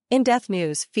In-depth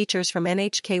news features from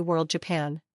NHK World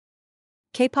Japan.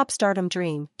 K-pop stardom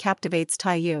dream captivates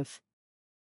Thai youth.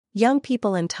 Young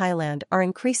people in Thailand are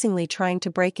increasingly trying to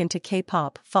break into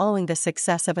K-pop following the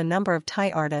success of a number of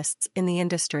Thai artists in the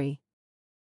industry.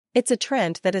 It's a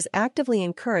trend that is actively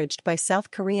encouraged by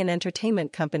South Korean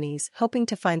entertainment companies hoping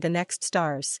to find the next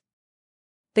stars.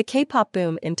 The K-pop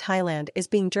boom in Thailand is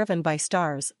being driven by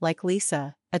stars like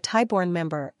Lisa, a Thai-born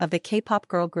member of the K-pop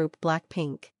girl group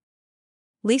Blackpink.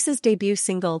 Lisa's debut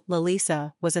single, La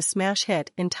Lisa, was a smash hit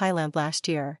in Thailand last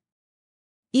year.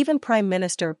 Even Prime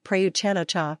Minister Prayut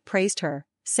Chan-o-cha praised her,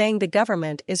 saying the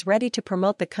government is ready to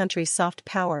promote the country's soft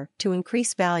power to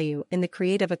increase value in the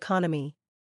creative economy.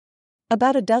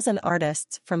 About a dozen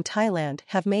artists from Thailand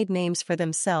have made names for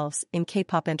themselves in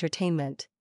K-pop entertainment,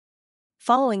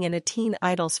 following in a teen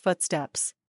idol's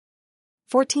footsteps.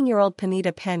 14-year-old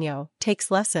Panita Panyo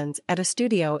takes lessons at a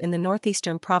studio in the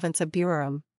northeastern province of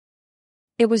Buriram.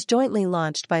 It was jointly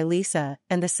launched by Lisa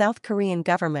and the South Korean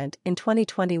government in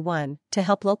 2021 to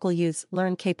help local youths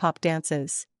learn K-pop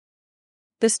dances.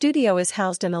 The studio is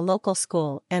housed in a local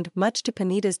school and, much to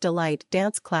Panita's delight,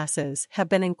 dance classes have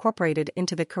been incorporated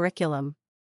into the curriculum.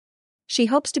 She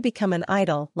hopes to become an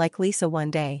idol like Lisa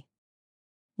one day.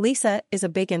 Lisa is a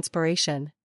big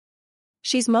inspiration.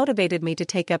 She's motivated me to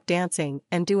take up dancing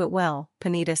and do it well,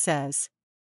 Panita says.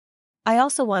 I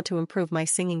also want to improve my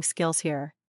singing skills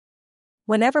here.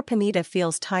 Whenever Panita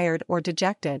feels tired or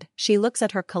dejected, she looks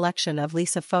at her collection of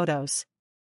Lisa photos.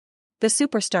 The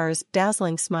superstar's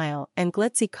dazzling smile and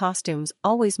glitzy costumes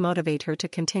always motivate her to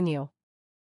continue.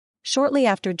 Shortly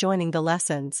after joining the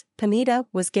lessons, Panita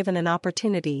was given an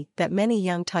opportunity that many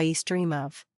young Thais dream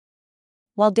of.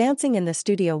 While dancing in the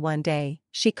studio one day,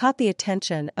 she caught the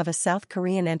attention of a South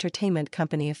Korean entertainment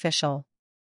company official.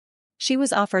 She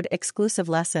was offered exclusive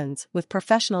lessons with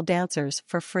professional dancers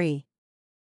for free.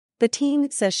 The teen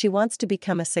says she wants to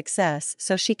become a success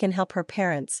so she can help her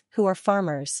parents, who are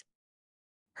farmers.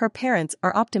 Her parents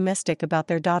are optimistic about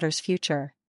their daughter's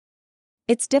future.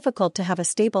 It's difficult to have a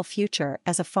stable future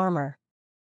as a farmer.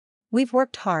 We've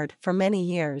worked hard for many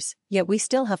years, yet we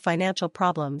still have financial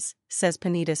problems, says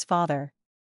Panita's father.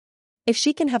 If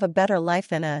she can have a better life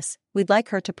than us, we'd like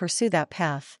her to pursue that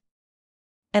path.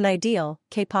 An ideal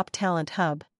K-pop talent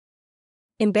hub.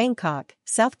 In Bangkok,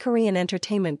 South Korean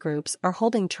entertainment groups are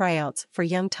holding tryouts for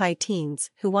young Thai teens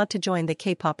who want to join the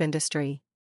K-pop industry.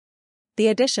 The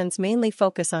auditions mainly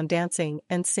focus on dancing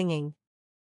and singing.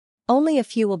 Only a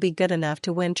few will be good enough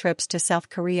to win trips to South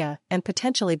Korea and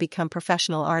potentially become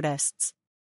professional artists.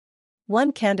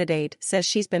 One candidate says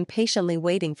she's been patiently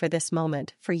waiting for this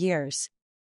moment for years.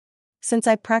 Since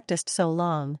I practiced so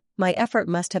long, my effort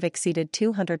must have exceeded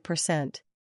 200%.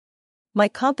 My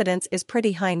confidence is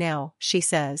pretty high now, she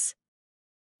says.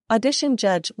 Audition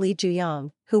judge Lee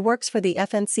Ju-young, who works for the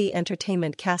FNC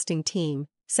Entertainment casting team,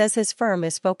 says his firm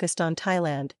is focused on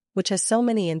Thailand, which has so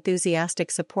many enthusiastic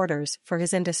supporters for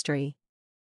his industry.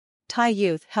 Thai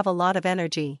youth have a lot of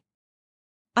energy.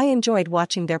 I enjoyed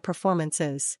watching their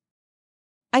performances.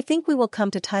 I think we will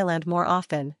come to Thailand more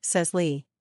often, says Lee.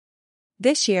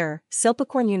 This year,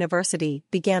 Silpakorn University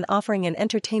began offering an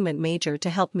entertainment major to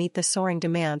help meet the soaring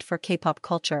demand for K-pop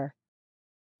culture.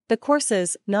 The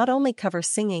courses not only cover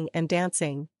singing and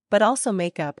dancing, but also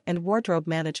makeup and wardrobe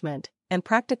management, and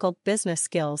practical business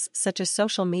skills such as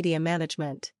social media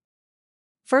management.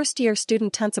 First-year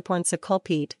student Tansaporn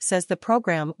Sakulpit says the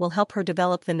program will help her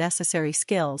develop the necessary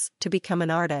skills to become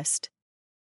an artist.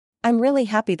 I'm really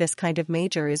happy this kind of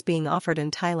major is being offered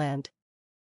in Thailand.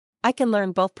 I can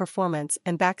learn both performance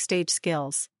and backstage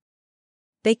skills.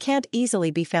 They can't easily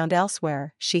be found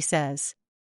elsewhere, she says.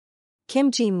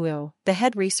 Kim Ji-woo, the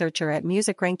head researcher at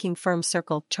music ranking firm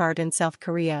Circle Chart in South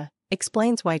Korea,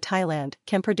 explains why Thailand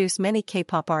can produce many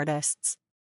K-pop artists.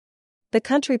 The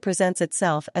country presents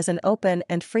itself as an open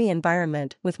and free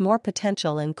environment with more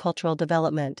potential in cultural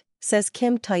development, says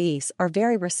Kim. Thais are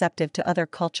very receptive to other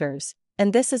cultures,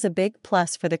 and this is a big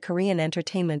plus for the Korean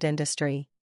entertainment industry.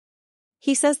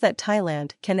 He says that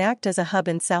Thailand can act as a hub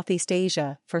in Southeast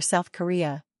Asia for South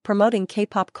Korea, promoting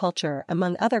K-pop culture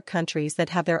among other countries that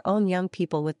have their own young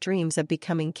people with dreams of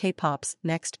becoming K-pop's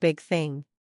next big thing.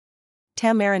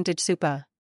 Tamarin Djsupa,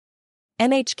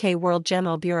 NHK World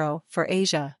General Bureau for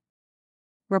Asia.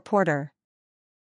 Reporter.